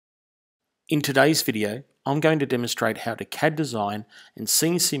In today's video, I'm going to demonstrate how to CAD design and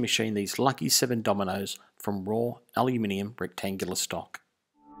CNC machine these lucky 7 dominoes from raw aluminium rectangular stock.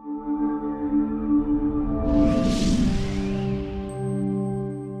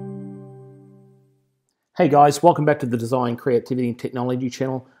 Hey guys, welcome back to the Design, Creativity and Technology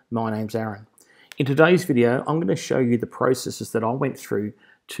channel. My name's Aaron. In today's video, I'm going to show you the processes that I went through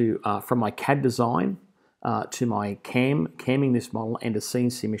to from my CAD design to my camming this model and to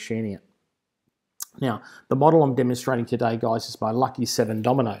CNC machining it. Now, the model I'm demonstrating today, guys, is my Lucky 7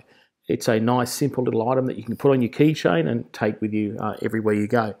 domino. It's a nice, simple little item that you can put on your keychain and take with you everywhere you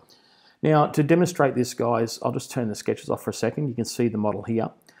go. Now, to demonstrate this, guys, I'll just turn the sketches off for a second. You can see the model here.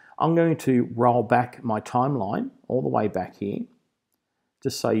 I'm going to roll back my timeline all the way back here,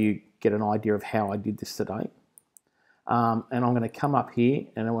 just so you get an idea of how I did this today. And I'm going to come up here,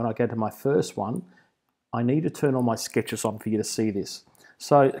 and when I go to my first one, I need to turn all my sketches on for you to see this.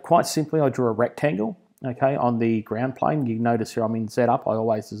 So quite simply, I drew a rectangle, okay, on the ground plane. You notice here I'm in Z up. I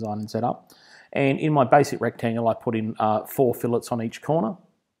always design in Z up. And in my basic rectangle, I put in 4 fillets on each corner.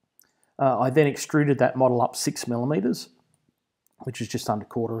 I then extruded that model up 6 millimeters, which is just under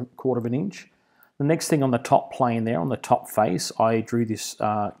quarter of an inch. The next thing on the top plane there, on the top face, I drew this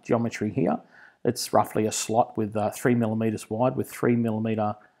geometry here. It's roughly a slot with 3 millimeters wide with 3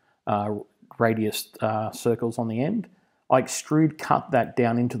 millimeter radius circles on the end. I extrude cut that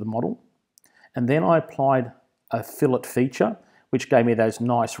down into the model, and then I applied a fillet feature, which gave me those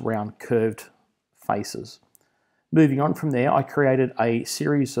nice round curved faces. Moving on from there, I created a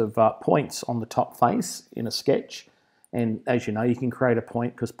series of points on the top face in a sketch, and as you know, you can create a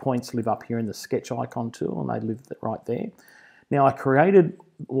point because points live up here in the sketch icon tool, and they live right there. Now, I created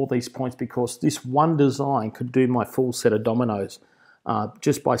all these points because this one design could do my full set of dominoes.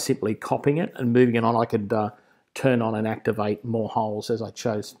 Just by simply copying it and moving it on, I could turn on and activate more holes as I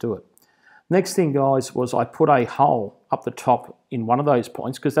chose to do it. Next thing, guys, was I put a hole up the top in one of those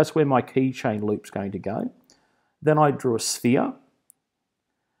points because that's where my keychain loop's going to go. Then I drew a sphere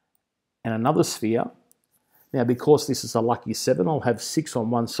and another sphere. Now, because this is a Lucky 7, I'll have 6 on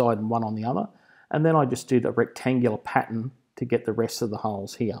one side and 1 on the other. And then I just did a rectangular pattern to get the rest of the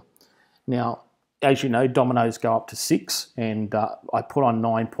holes here. Now, as you know, dominoes go up to 6, and I put on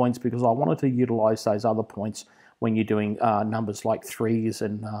 9 points because I wanted to utilize those other points when you're doing numbers like 3s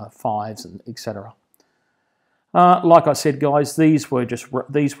and 5s and etc. Like I said, guys, these were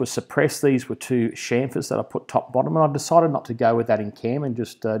suppressed. These were 2 chamfers that I put top bottom, and I decided not to go with that in CAM and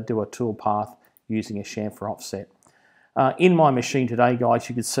just do a tool path using a chamfer offset. In my machine today, guys,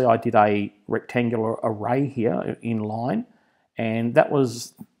 you can see I did a rectangular array here in line, and that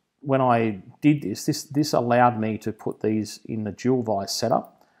was when I did this allowed me to put these in the dual vise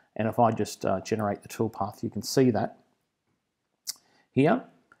setup. And if I just generate the toolpath, you can see that here.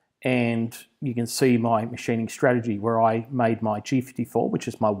 And you can see my machining strategy where I made my G54, which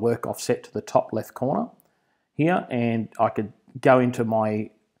is my work offset, to the top left corner here. And I could go into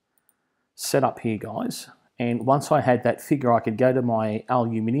my setup here, guys. And once I had that figure, I could go to my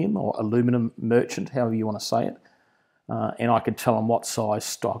aluminium or aluminum merchant, however you want to say it. And I could tell them what size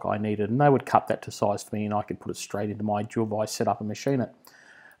stock I needed, and they would cut that to size for me, and I could put it straight into my dual vise setup and machine it.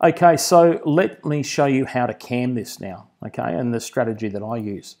 Okay, so let me show you how to cam this now, okay, and the strategy that I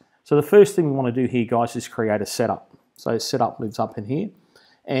use. So the first thing we want to do here, guys, is create a setup. So setup lives up in here,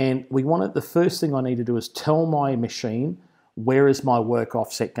 and the first thing I need to do is tell my machine where is my work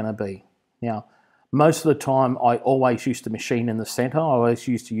offset going to be. Now, most of the time, I always used to machine in the center. I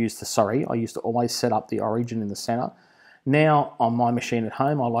used to always set up the origin in the center. Now, on my machine at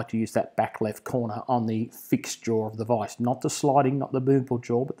home, I like to use that back left corner on the fixed jaw of the vise. Not the sliding, not the movable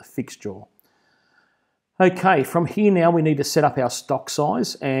jaw, but the fixed jaw. Okay, from here now, we need to set up our stock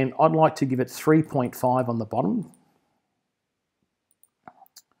size, and I'd like to give it 3.5 on the bottom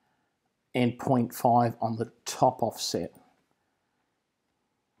and 0.5 on the top offset.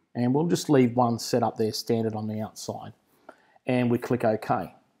 And we'll just leave one set up there standard on the outside. And we click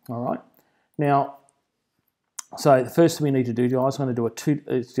OK. All right. Now, so the first thing we need to do, guys, I'm going to do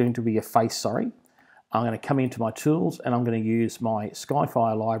it's going to be a face, sorry. I'm going to come into my tools, and I'm going to use my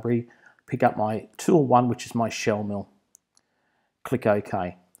Skyfire library, pick up my tool 1, which is my shell mill. Click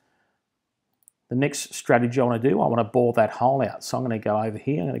OK. The next strategy I want to do, I want to bore that hole out. So I'm going to go over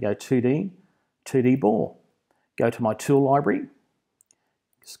here, I'm going to go 2D bore. Go to my tool library,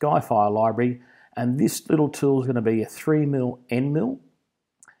 Skyfire library, and this little tool is going to be a 3mm end mill,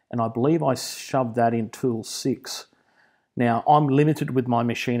 and I believe I shoved that in tool 6. Now, I'm limited with my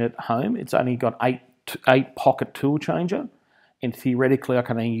machine at home. It's only got 8 pocket tool changer, and theoretically I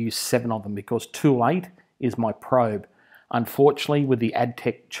can only use 7 of them because tool 8 is my probe. Unfortunately, with the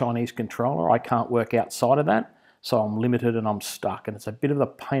AdTech Chinese controller, I can't work outside of that, so I'm limited and I'm stuck, and it's a bit of a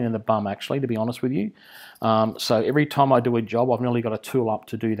pain in the bum, actually, to be honest with you. So every time I do a job, I've nearly got a tool up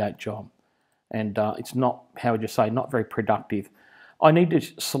to do that job, and it's not, how would you say, not very productive. I need to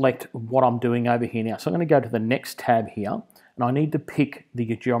select what I'm doing over here now, so I'm going to go to the next tab here, and I need to pick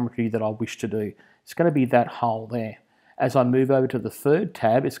the geometry that I wish to do. It's going to be that hole there. As I move over to the third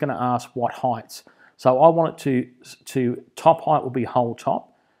tab, it's going to ask what heights. So I want it to top height will be hole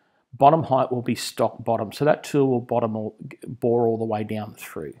top, bottom height will be stock bottom. So that tool will bore all the way down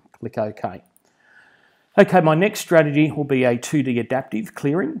through. Click OK. Okay, my next strategy will be a 2D adaptive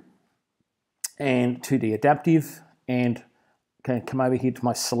clearing and 2D adaptive, and going to come over here to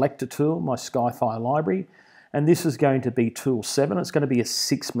my selector tool, my Skyfire library, and this is going to be tool 7. It's going to be a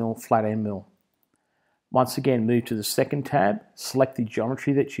 6mm flat end mill. Once again, move to the second tab, select the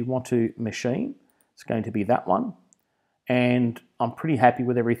geometry that you want to machine. It's going to be that one, and I'm pretty happy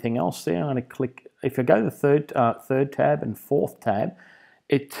with everything else there. I'm going to click, if I go to the third tab and fourth tab,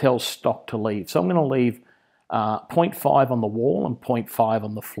 it tells stock to leave. So I'm going to leave 0.5 on the wall and 0.5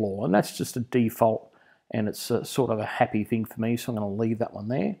 on the floor, and that's just a default, and it's sort of a happy thing for me, so I'm going to leave that one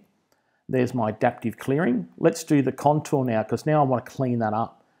there. There's my adaptive clearing. Let's do the contour now, because now I want to clean that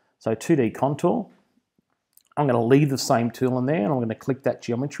up. So 2D contour, I'm going to leave the same tool in there, and I'm going to click that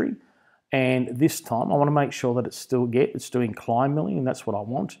geometry. And this time I want to make sure that it's doing climb milling, and that's what I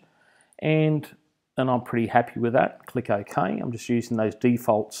want. And I'm pretty happy with that. Click OK. I'm just using those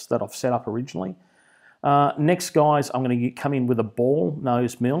defaults that I've set up originally. Next, guys, I'm going to come in with a ball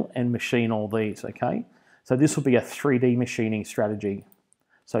nose mill and machine all these, okay? So this will be a 3D machining strategy.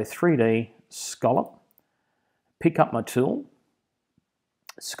 So 3D, scallop, pick up my tool,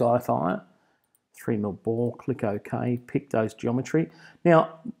 Skyfire, 3mm ball, click OK, pick those geometry.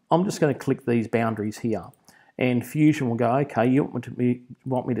 Now, I'm just going to click these boundaries here, and Fusion will go, okay, you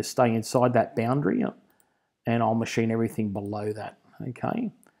want me to stay inside that boundary, and I'll machine everything below that,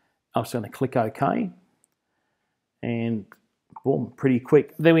 okay? I'm just going to click OK, and boom, pretty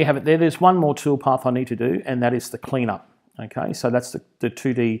quick. There we have it there. There's one more toolpath I need to do, and that is the cleanup, okay? So that's the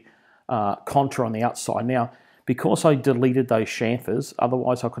 2D contour on the outside. Now, because I deleted those chamfers,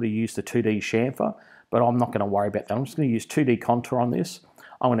 otherwise I could have used the 2D chamfer, but I'm not going to worry about that. I'm just going to use 2D contour on this.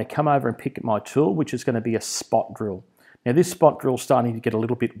 I'm going to come over and pick my tool, which is going to be a spot drill. Now this spot drill is starting to get a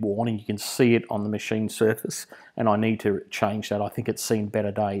little bit worn, and you can see it on the machine surface, and I need to change that. I think it's seen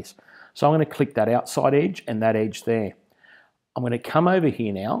better days. So I'm going to click that outside edge and that edge there. I'm going to come over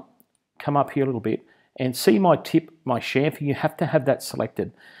here now, come up here a little bit, and see my tip, my chamfer. You have to have that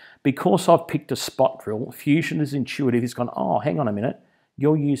selected. Because I've picked a spot drill, Fusion is intuitive. It's gone, oh, hang on a minute,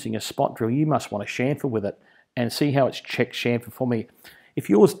 you're using a spot drill, you must want a chamfer with it. And see how it's checked chamfer for me. If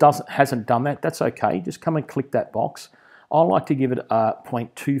yours hasn't done that, that's okay. Just come and click that box. I like to give it a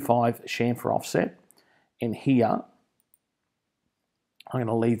 0.25 chamfer offset. And here, I'm going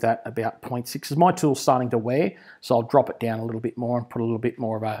to leave that about 0.6. As my tool's starting to wear, so I'll drop it down a little bit more and put a little bit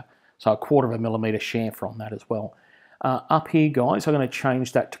more of a 1/4 millimeter chamfer on that as well. Up here, guys, I'm going to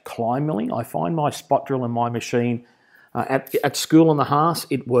change that to climb milling. I find my spot drill in my machine, at school on the Haas,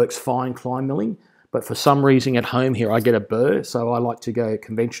 it works fine climb milling, but for some reason at home here I get a burr, so I like to go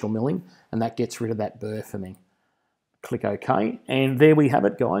conventional milling, and that gets rid of that burr for me. Click OK, and there we have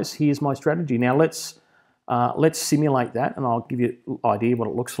it, guys. Here's my strategy. Now let's simulate that, and I'll give you an idea what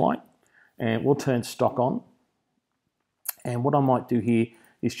it looks like. And we'll turn stock on, and what I might do here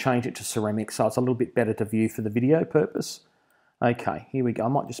is change it to ceramic, so it's a little bit better to view for the video purpose. Okay, here we go. I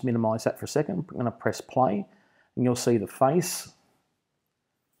might just minimize that for a second. I'm going to press play, and you'll see the face.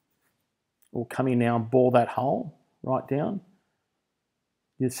 We'll come in now and bore that hole right down.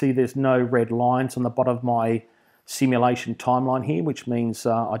 You'll see there's no red lines on the bottom of my simulation timeline here, which means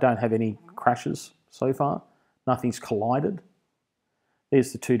I don't have any crashes so far. Nothing's collided.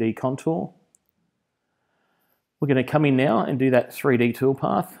 There's the 2D contour. We're going to come in now and do that 3D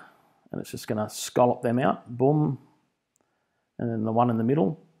toolpath, and it's just going to scallop them out, boom, and then the one in the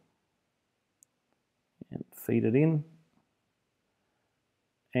middle, and feed it in,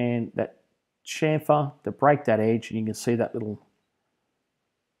 and that chamfer to break that edge, and you can see that little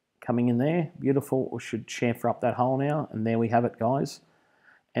coming in there, beautiful. We should chamfer up that hole now, and there we have it, guys.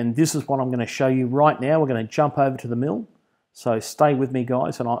 And this is what I'm going to show you right now. We're going to jump over to the mill, so stay with me,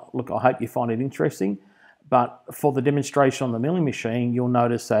 guys, and I hope you find it interesting. But for the demonstration on the milling machine, you'll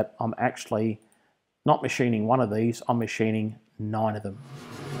notice that I'm actually not machining one of these, I'm machining 9 of them.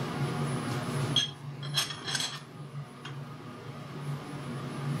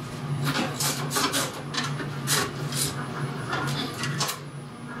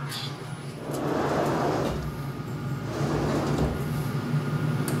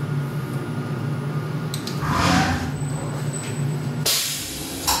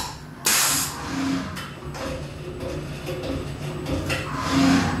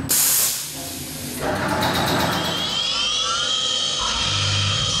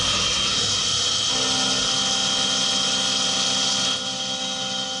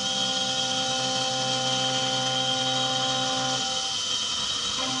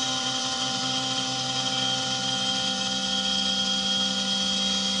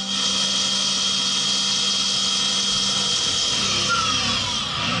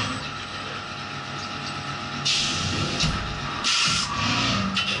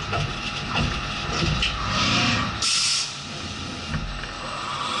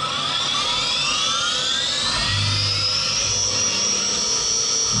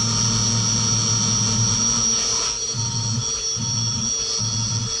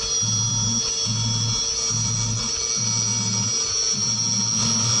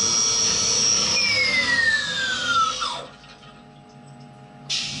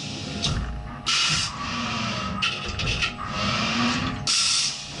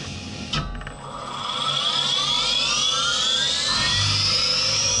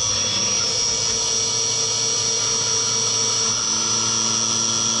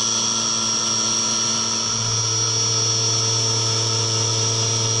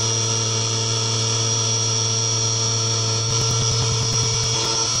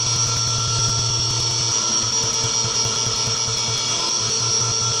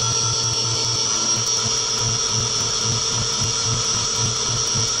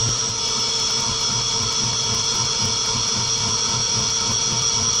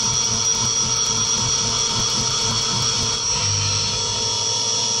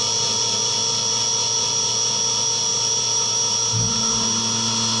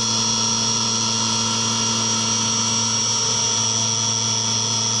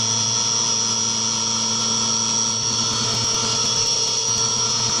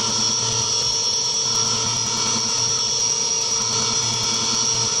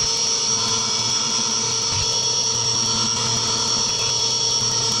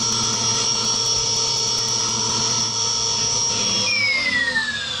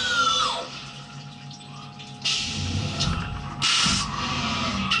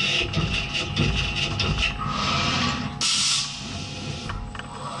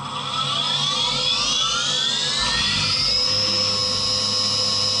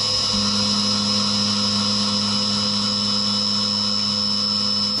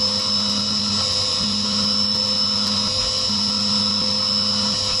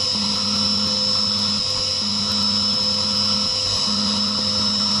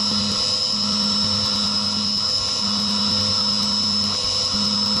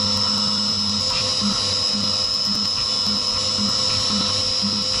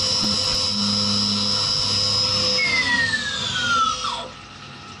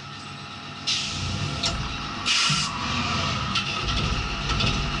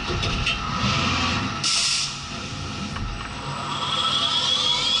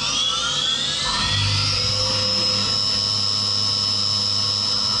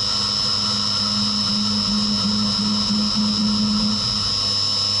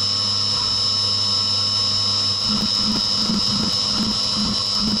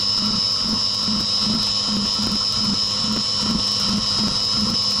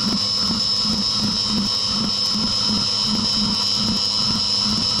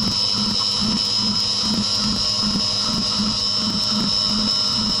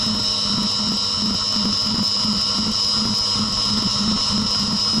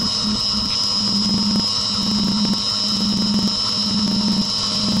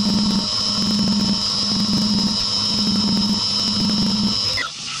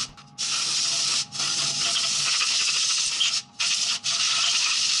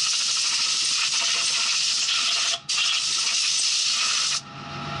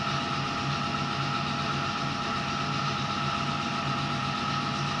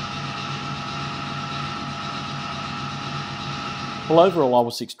 Well, overall, I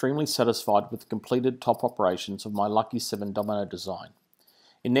was extremely satisfied with the completed top operations of my Lucky 7 domino design.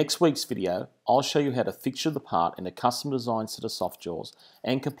 In next week's video, I'll show you how to fixture the part in a custom designed set of soft jaws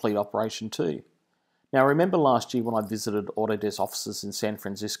and complete operation too. Now remember last year when I visited Autodesk offices in San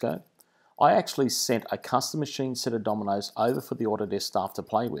Francisco? I actually sent a custom machine set of dominoes over for the Autodesk staff to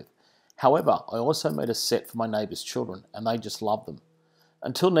play with. However, I also made a set for my neighbour's children and they just loved them.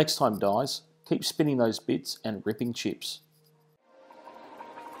 Until next time guys, keep spinning those bits and ripping chips.